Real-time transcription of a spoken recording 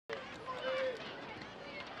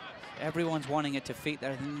Everyone's wanting it to feet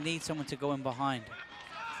there. They need someone to go in behind.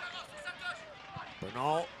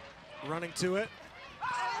 Bernal running to it.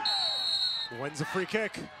 Wins a free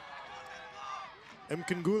kick.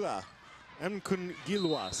 Mkungilwa,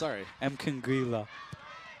 sorry. Mkungilwa.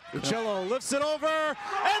 Uccello lifts it over,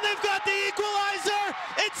 and they've got the equalizer!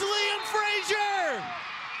 It's Liam Fraser!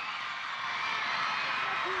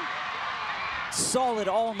 Solid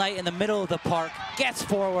all night in the middle of the park, gets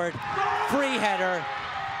forward, free header,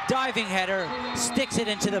 diving header, sticks it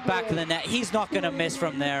into the back of the net. He's not going to miss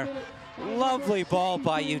from there. Lovely ball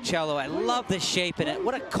by Uccello. I love the shape in it.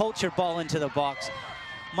 What a cultured ball into the box.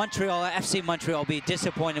 Montreal, FC Montreal will be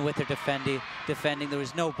disappointed with their defending. There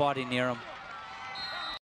was no body near him.